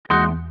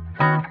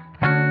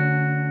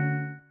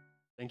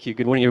Thank you.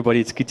 Good morning, everybody.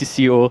 It's good to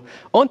see you all.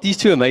 Aren't these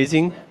two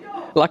amazing?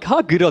 Like,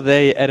 how good are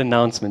they at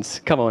announcements?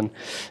 Come on.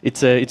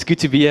 It's good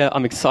to be here.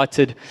 I'm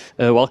excited.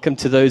 Welcome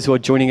to those who are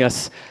joining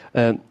us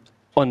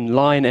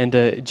online.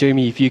 And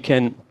Jeremy, if you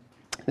can,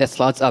 that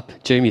slides up.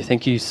 Jeremy,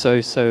 thank you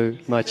so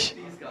much.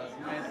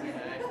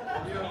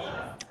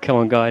 Come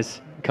on, guys.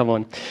 Come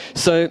on.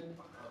 So,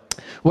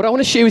 what I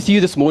want to share with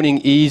you this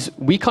morning is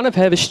we kind of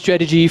have a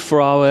strategy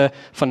for our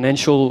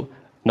financial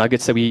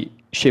nuggets that we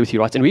share with you,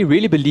 right? And we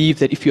really believe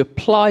that if you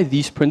apply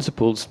these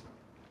principles,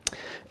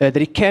 that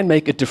it can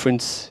make a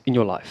difference in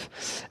your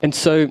life. And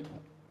so,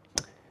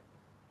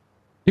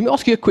 let me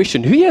ask you a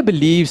question. Who here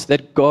believes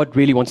that God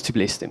really wants to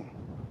bless them?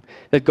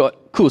 That God,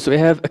 cool, so we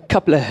have a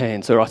couple of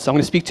hands, all right? So I'm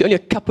going to speak to only a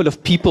couple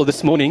of people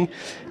this morning.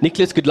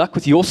 Nicholas, good luck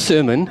with your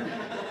sermon.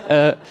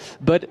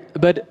 But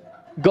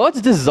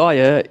God's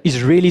desire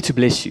is really to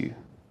bless you.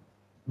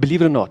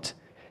 Believe it or not.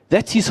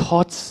 That's his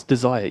heart's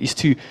desire, is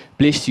to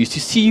bless you, is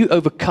to see you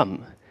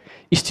overcome,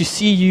 is to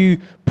see you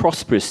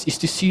prosperous, is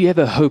to see you have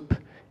a hope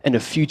and a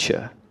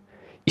future,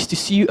 is to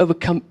see you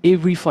overcome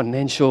every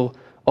financial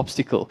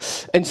obstacle.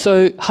 And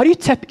so, how do you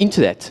tap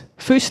into that?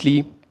 Firstly,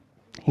 you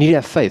need to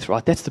have faith,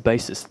 right? That's the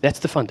basis. That's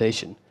the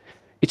foundation.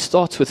 It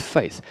starts with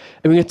faith.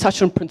 And we're going to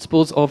touch on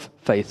principles of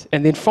faith.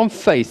 And then from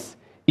faith,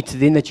 it's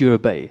then that you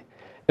obey.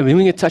 And we're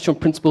going to touch on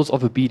principles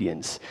of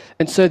obedience.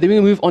 And so then we're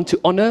going to move on to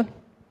honor.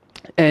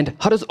 And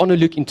how does honor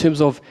look in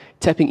terms of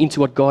tapping into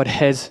what God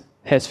has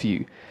for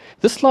you?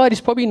 This slide is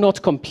probably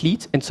not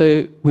complete, and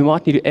so we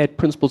might need to add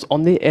principles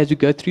on there as we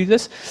go through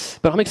this.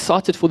 But I'm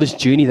excited for this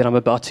journey that I'm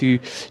about to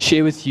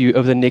share with you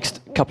over the next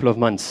couple of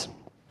months.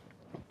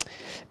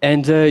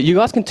 And you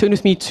guys can turn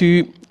with me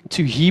to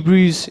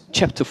Hebrews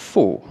chapter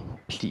 4,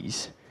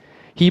 please.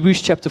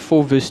 Hebrews chapter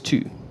 4, verse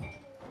 2.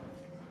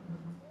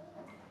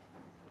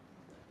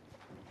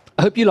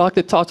 I hope you like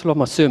the title of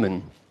my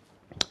sermon,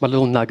 my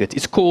little nugget.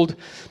 It's called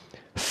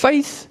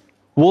Faith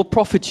Will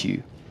Profit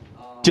You.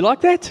 Do you like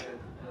that?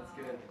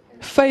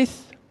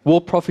 Faith will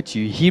profit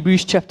you.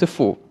 Hebrews chapter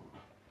 4.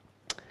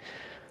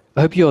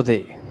 I hope you're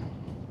there.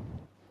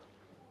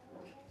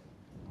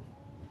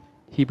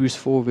 Hebrews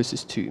 4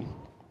 verses 2.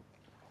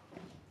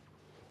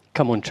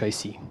 Come on,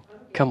 Tracy.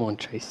 Come on,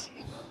 Tracy.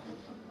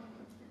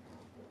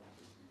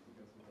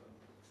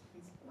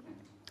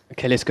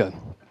 Okay, let's go.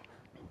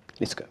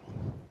 Let's go.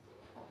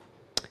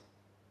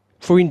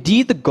 For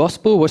indeed the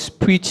gospel was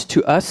preached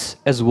to us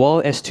as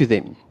well as to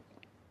them.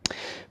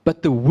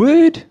 But the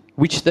word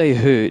which they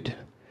heard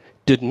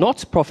did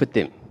not profit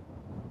them,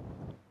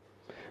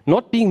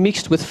 not being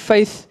mixed with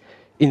faith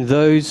in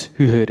those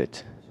who heard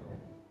it.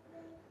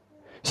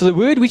 So the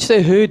word which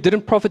they heard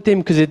didn't profit them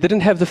because they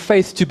didn't have the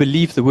faith to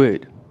believe the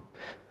word.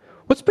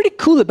 What's pretty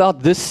cool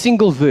about this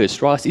single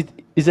verse, right,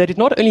 is that it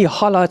not only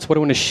highlights what I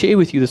want to share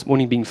with you this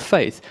morning being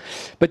faith,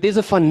 but there's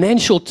a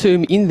financial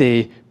term in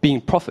there being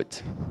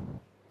profit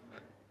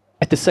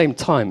at the same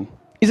time.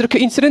 Is it a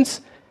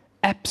coincidence?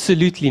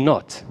 Absolutely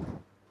not.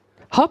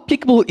 How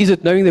applicable is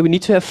it knowing that we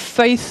need to have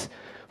faith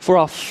for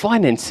our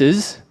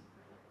finances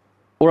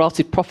or else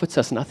it profits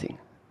us nothing?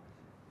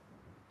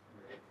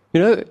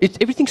 You know,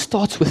 everything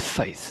starts with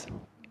faith.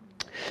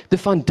 The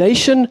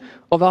foundation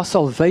of our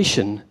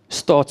salvation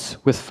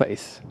starts with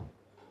faith.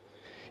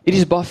 It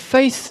is by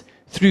faith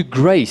through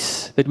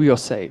grace that we are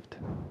saved.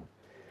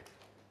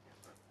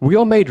 We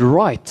are made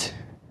right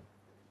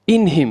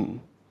in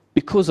him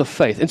because of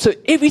faith. And so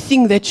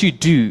everything that you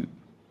do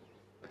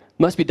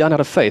must be done out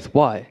of faith.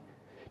 Why?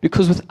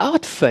 Because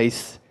without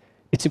faith,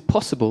 it's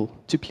impossible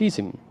to please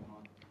him.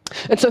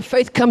 And so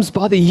faith comes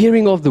by the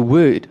hearing of the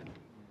word.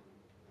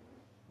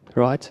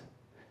 Right?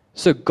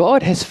 So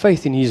God has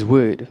faith in his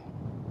word.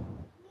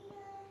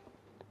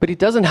 But it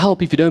doesn't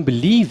help if you don't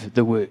believe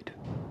the word.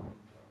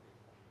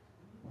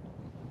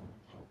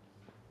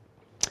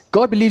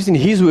 God believes in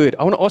his word.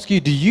 I want to ask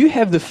you, do you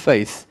have the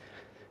faith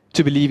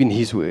to believe in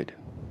his word?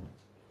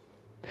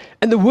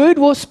 And the word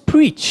was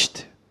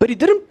preached, but it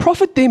didn't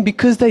profit them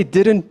because they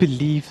didn't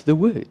believe the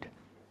word.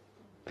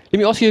 Let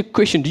me ask you a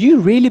question. Do you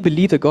really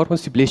believe that God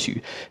wants to bless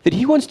you? That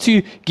he wants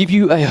to give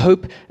you a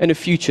hope and a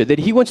future? That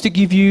he wants to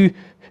give you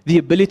the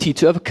ability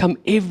to overcome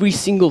every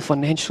single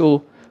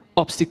financial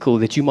obstacle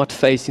that you might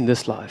face in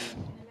this life?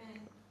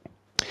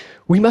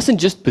 We mustn't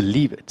just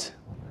believe it.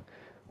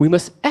 We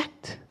must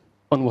act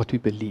on what we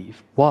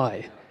believe.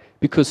 Why?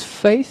 Because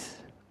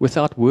faith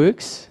without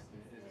works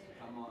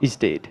is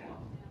dead.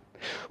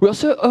 We are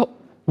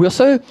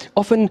so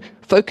often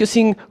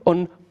focusing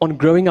on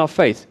growing our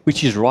faith,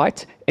 which is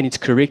right and it's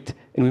correct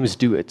and we must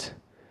do it.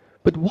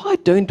 But why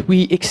don't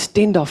we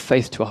extend our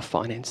faith to our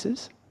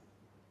finances?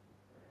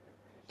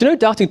 Do you know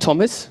Doubting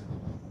Thomas?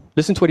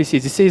 Listen to what he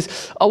says. He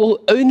says, I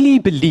will only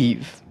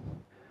believe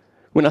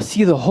when I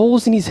see the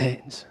holes in his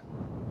hands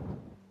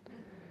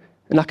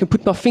and I can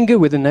put my finger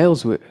where the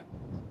nails were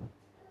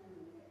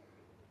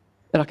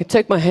and I can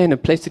take my hand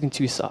and place it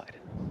into his side.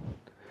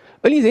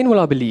 Only then will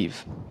I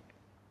believe.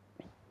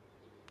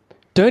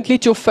 Don't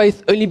let your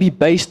faith only be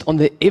based on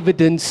the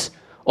evidence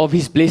of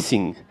his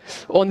blessing,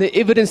 on the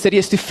evidence that he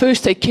has to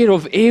first take care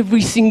of every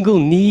single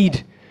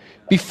need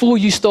before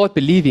you start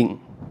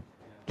believing.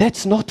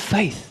 That's not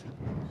faith.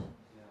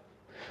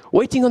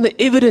 Waiting on the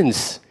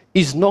evidence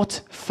is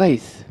not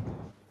faith.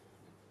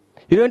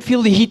 You don't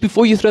feel the heat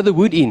before you throw the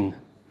wood in.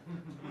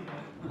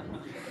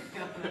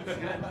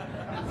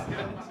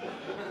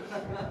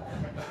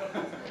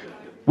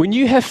 When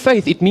you have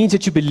faith, it means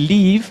that you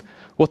believe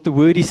what the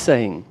word is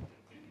saying.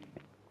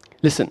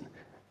 Listen,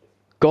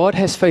 God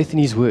has faith in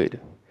his word.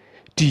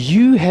 Do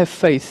you have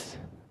faith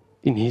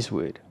in his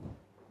word?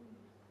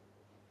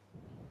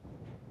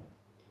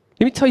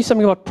 Let me tell you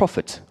something about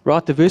profit,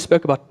 right? The verse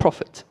spoke about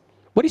profit.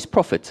 What is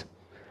profit?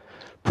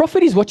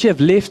 Profit is what you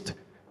have left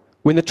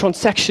when the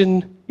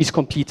transaction is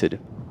completed.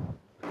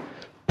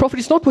 Profit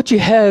is not what you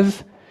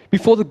have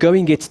before the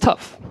going gets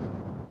tough.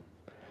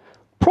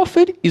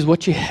 Profit is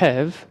what you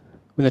have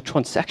when the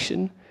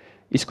transaction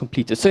is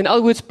completed. So in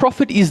other words,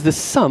 profit is the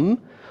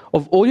sum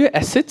of all your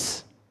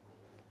assets,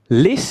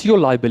 less your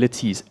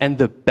liabilities, and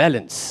the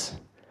balance.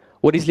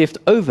 What is left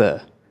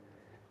over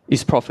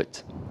is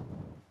profit.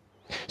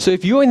 So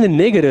if you're in the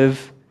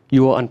negative,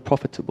 you are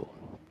unprofitable.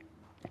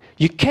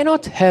 You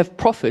cannot have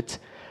profit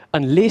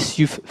unless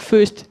you've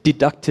first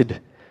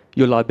deducted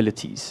your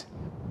liabilities.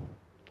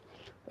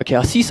 Okay,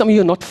 I see some of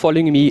you are not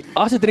following me.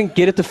 I also didn't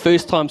get it the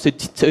first time, so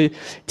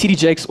TD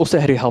Jakes also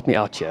had to help me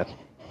out here.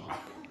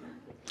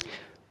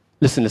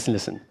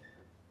 Listen.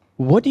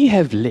 What do you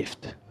have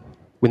left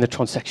when the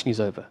transaction is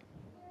over?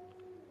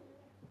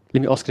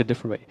 Let me ask it a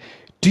different way.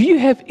 Do you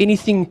have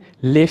anything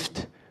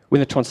left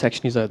when the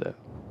transaction is over?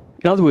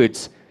 In other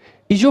words,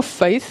 is your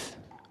faith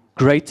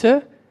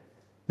greater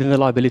than the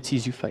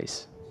liabilities you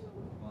face?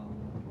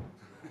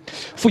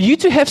 For you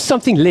to have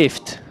something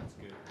left,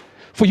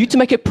 for you to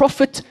make a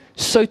profit,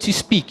 so to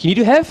speak, you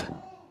need to have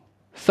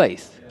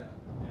faith.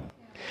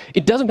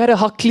 It doesn't matter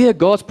how clear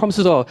God's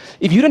promises are.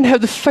 If you don't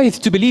have the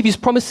faith to believe his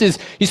promises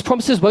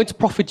won't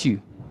profit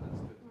you.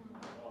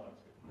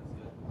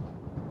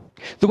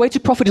 The way to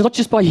profit is not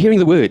just by hearing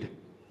the word.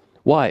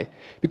 Why?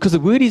 Because the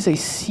word is a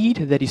seed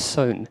that is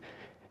sown,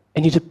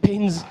 and it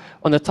depends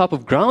on the type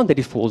of ground that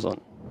it falls on.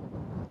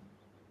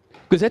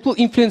 Because that will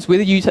influence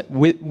whether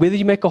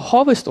you make a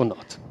harvest or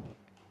not.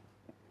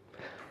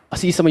 I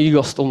see some of you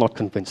are still not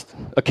convinced.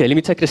 Okay, let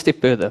me take it a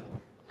step further.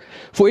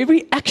 For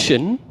every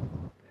action,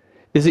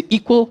 there's an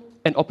equal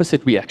and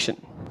opposite reaction.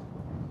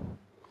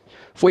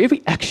 For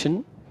every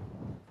action,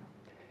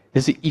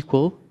 there's an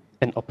equal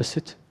and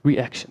opposite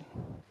reaction.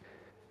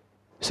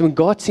 So when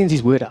God sends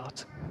his word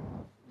out,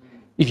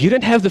 if you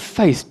don't have the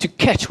faith to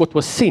catch what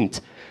was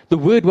sent, the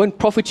word won't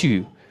profit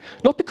you.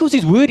 Not because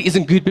his word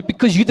isn't good, but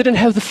because you didn't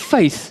have the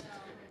faith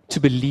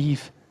to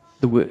believe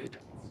the word.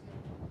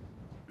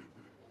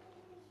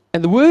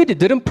 And the word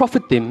didn't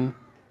profit them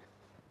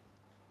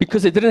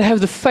because they didn't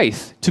have the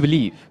faith to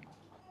believe.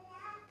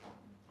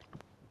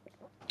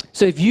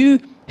 So if you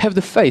have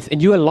the faith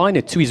and you align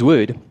it to his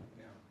word,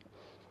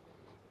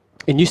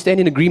 and you stand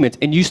in agreement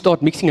and you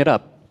start mixing it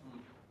up,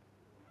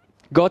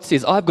 God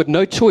says, I've got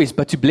no choice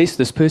but to bless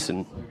this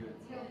person.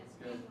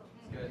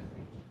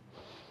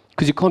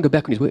 Because you can't go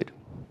back on his word.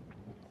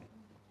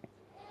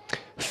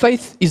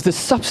 Faith is the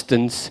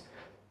substance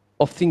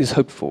of things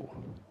hoped for,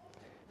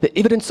 the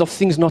evidence of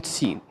things not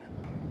seen.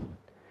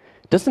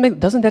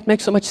 Doesn't that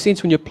make so much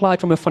sense when you apply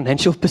it from a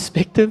financial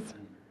perspective?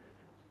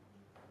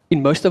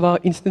 In most of our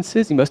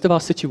instances, in most of our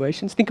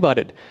situations, think about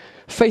it.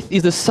 Faith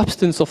is the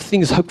substance of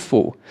things hoped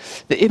for,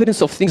 the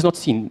evidence of things not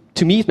seen.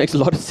 To me, it makes a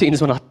lot of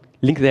sense when I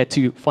link that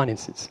to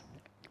finances.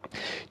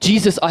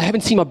 Jesus, I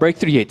haven't seen my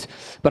breakthrough yet,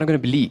 but I'm going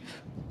to believe.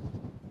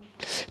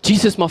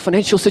 Jesus, my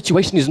financial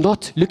situation is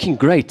not looking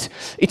great.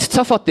 It's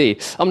tough out there.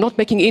 I'm not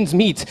making ends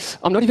meet.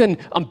 I'm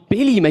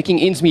barely making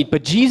ends meet,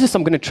 but Jesus,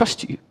 I'm going to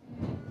trust you.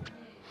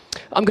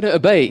 I'm going to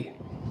obey.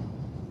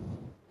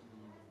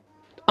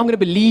 I'm going to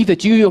believe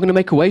that you are going to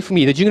make a way for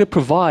me, that you're going to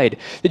provide,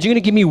 that you're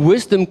going to give me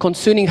wisdom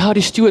concerning how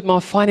to steward my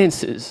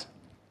finances.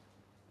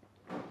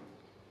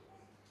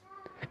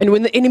 And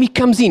when the enemy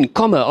comes in,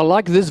 I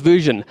like this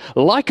version,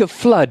 like a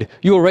flood,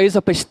 you'll raise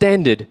up a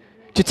standard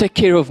to take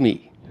care of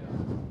me.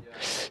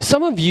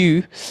 Some of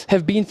you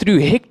have been through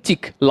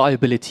hectic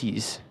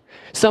liabilities,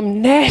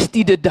 some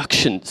nasty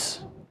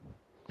deductions.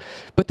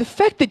 But the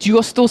fact that you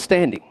are still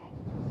standing,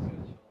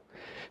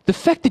 the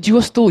fact that you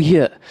are still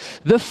here,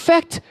 the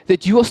fact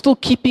that you are still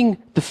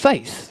keeping the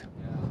faith,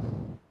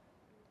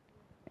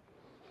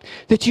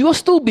 that you are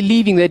still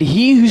believing that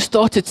he who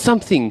started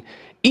something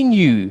in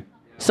you,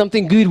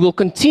 something good will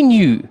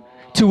continue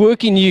to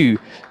work in you,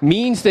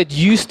 means that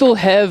you still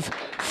have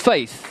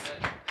faith.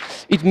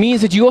 It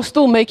means that you are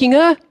still making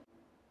a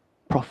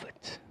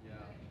profit.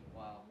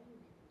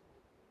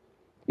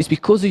 It's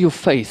because of your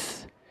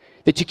faith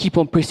that you keep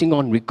on pressing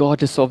on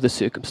regardless of the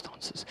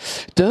circumstances.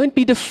 Don't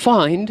be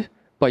defined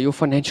by your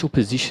financial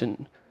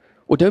position,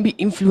 or don't be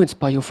influenced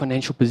by your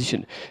financial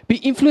position. Be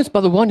influenced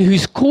by the one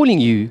who's calling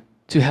you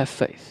to have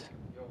faith.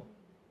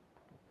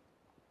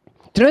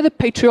 Do you know the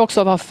patriarchs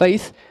of our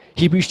faith?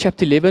 Hebrews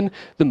chapter 11,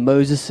 the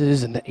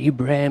Moseses and the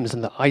Abrahams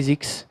and the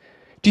Isaacs.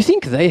 Do you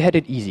think they had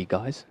it easy,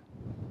 guys?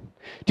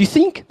 Do you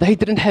think they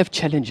didn't have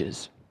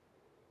challenges?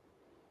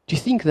 Do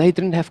you think they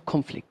didn't have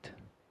conflict?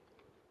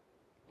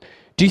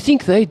 Do you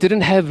think they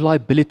didn't have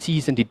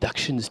liabilities and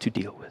deductions to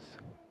deal with?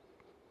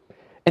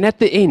 And at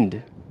the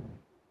end,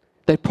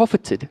 they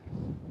profited.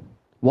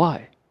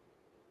 Why?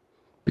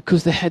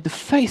 Because they had the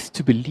faith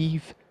to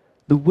believe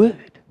the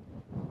word.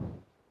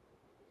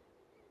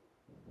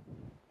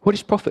 What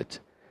is profit?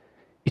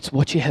 It's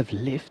what you have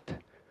left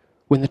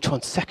when the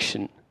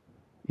transaction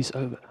is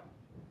over.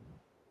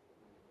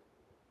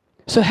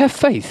 So have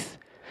faith.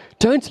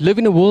 Don't live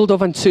in a world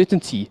of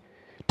uncertainty.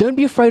 Don't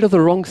be afraid of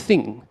the wrong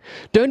thing.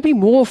 Don't be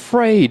more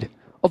afraid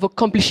of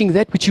accomplishing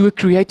that which you were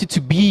created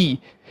to be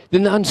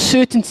than the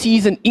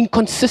uncertainties and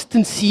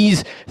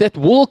inconsistencies that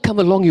will come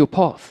along your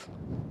path.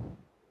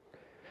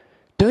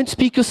 Don't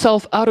speak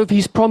yourself out of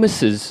his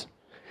promises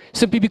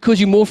simply because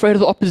you're more afraid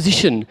of the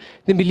opposition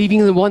than believing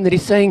in the one that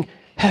is saying,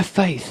 have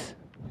faith.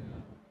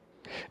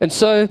 And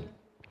so,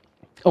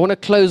 I want to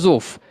close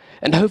off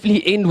and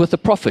hopefully end with a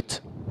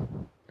prophet.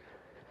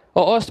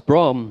 I asked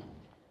Brahm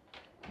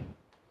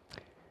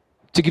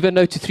to give a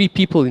note to 3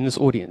 people in this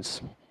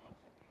audience.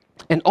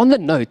 And on the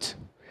note,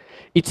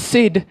 it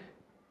said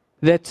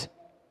that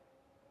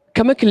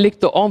come and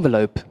collect the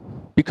envelope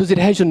because it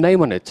has your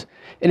name on it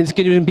and it's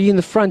going to be in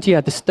the front here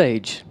at the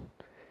stage.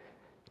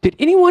 Did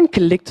anyone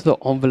collect the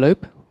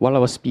envelope while I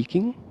was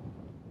speaking?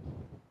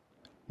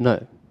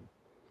 No.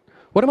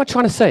 What am I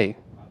trying to say?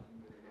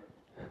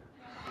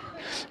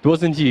 It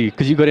wasn't you,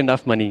 because you got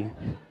enough money.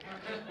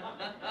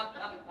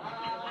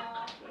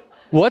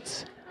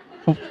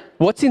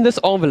 What's in this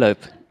envelope?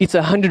 It's a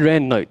 100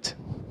 Rand note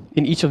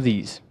in each of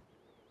these.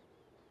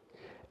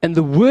 And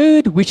the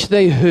word which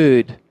they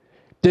heard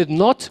did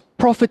not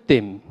profit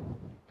them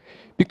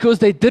because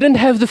they didn't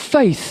have the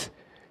faith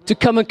to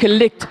come and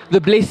collect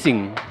the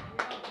blessing.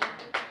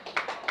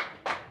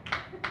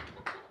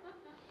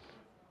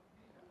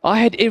 I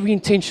had every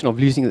intention of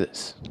losing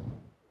this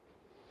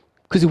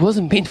because it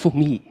wasn't meant for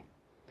me.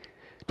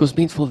 It was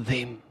meant for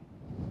them.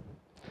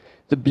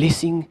 The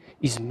blessing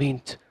is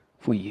meant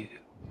for you.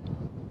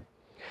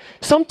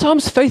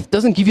 Sometimes faith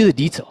doesn't give you the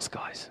details,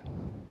 guys.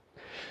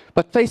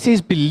 But faith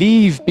says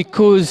believe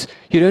because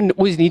you don't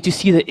always need to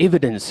see the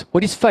evidence.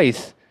 What is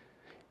faith?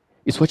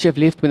 It's what you have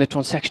left when the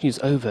transaction is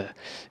over.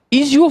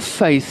 Is your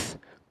faith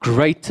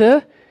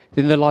greater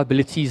than the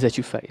liabilities that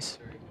you face?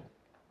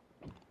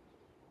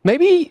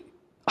 Maybe,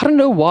 I don't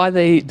know why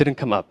they didn't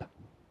come up.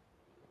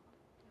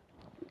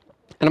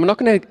 And I'm not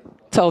going to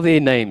tell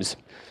their names.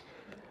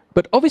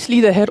 But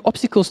obviously they had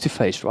obstacles to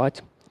face, right?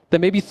 They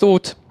maybe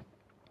thought,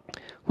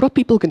 what are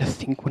people going to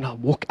think when I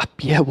walk up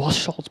here while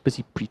Charles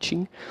busy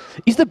preaching?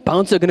 Is the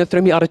bouncer going to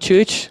throw me out of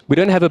church? We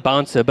don't have a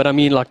bouncer, but I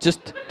mean, like,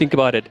 just think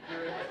about it.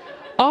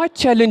 I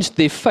challenged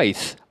their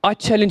faith. I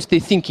challenged their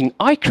thinking.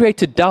 I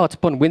created doubt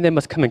upon when they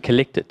must come and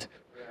collect it.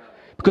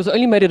 Because I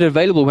only made it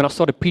available when I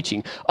started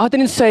preaching. I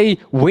didn't say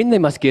when they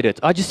must get it.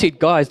 I just said,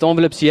 guys, the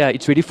envelope's here.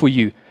 It's ready for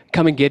you.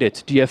 Come and get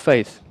it. Do you have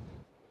faith?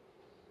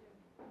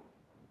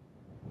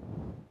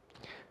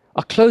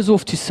 I close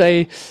off to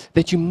say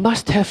that you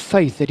must have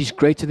faith that is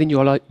greater than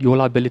your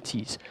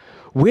liabilities.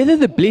 Whether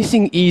the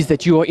blessing is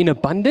that you are in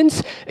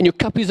abundance and your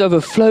cup is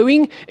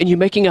overflowing and you're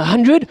making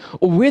 100,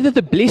 or whether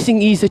the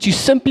blessing is that you're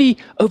simply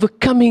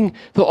overcoming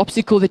the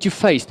obstacle that you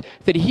faced,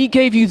 that He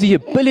gave you the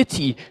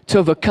ability to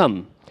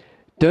overcome.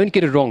 Don't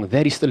get it wrong,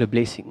 that is still a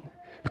blessing.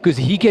 Because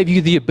He gave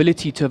you the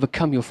ability to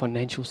overcome your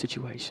financial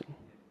situation.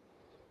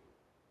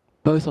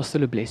 Both are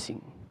still a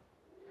blessing.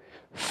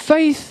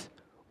 Faith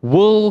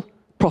will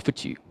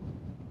profit you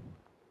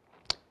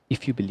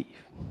if you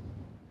believe.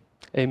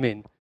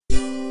 Amen.